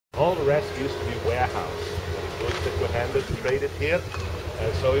All the rest used to be warehouse. Goods that were handled and traded here.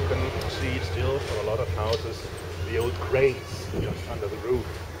 And so you can see still from a lot of houses the old cranes just under the roof.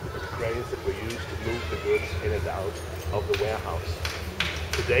 The cranes that were used to move the goods in and out of the warehouse.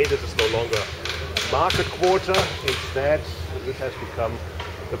 Today this is no longer a market quarter. Instead, this has become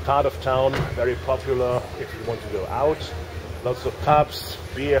the part of town very popular if you want to go out. Lots of pubs,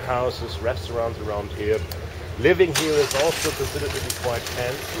 beer houses, restaurants around here. Living here is also considered to be quite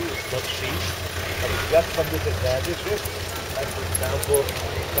fancy. It's not cheap, but it's got some disadvantages. Like for example,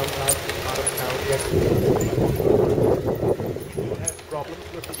 sometimes the part of town gets you have problems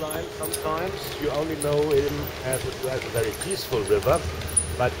with the Rhine sometimes. You only know him as a very peaceful river,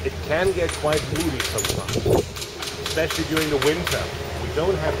 but it can get quite moody sometimes, especially during the winter. We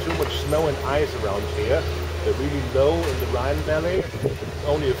don't have too much snow and ice around here. They're really low in the Rhine Valley. It's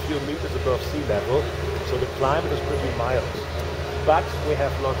only a few meters above sea level, so the climate is pretty mild. But we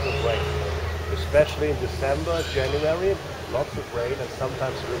have lots of rain, especially in December, January. Lots of rain, and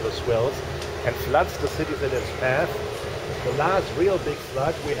sometimes the river swells and floods the cities in its path. The last real big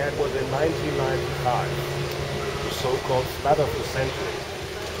flood we had was in 1995, the so-called flood of the century.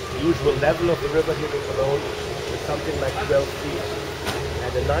 The usual level of the river here in Cologne is something like 12 feet.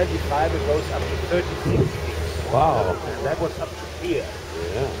 And in 95 it goes up to 36 feet. Wow. And that was up to here,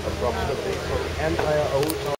 approximately. So the entire old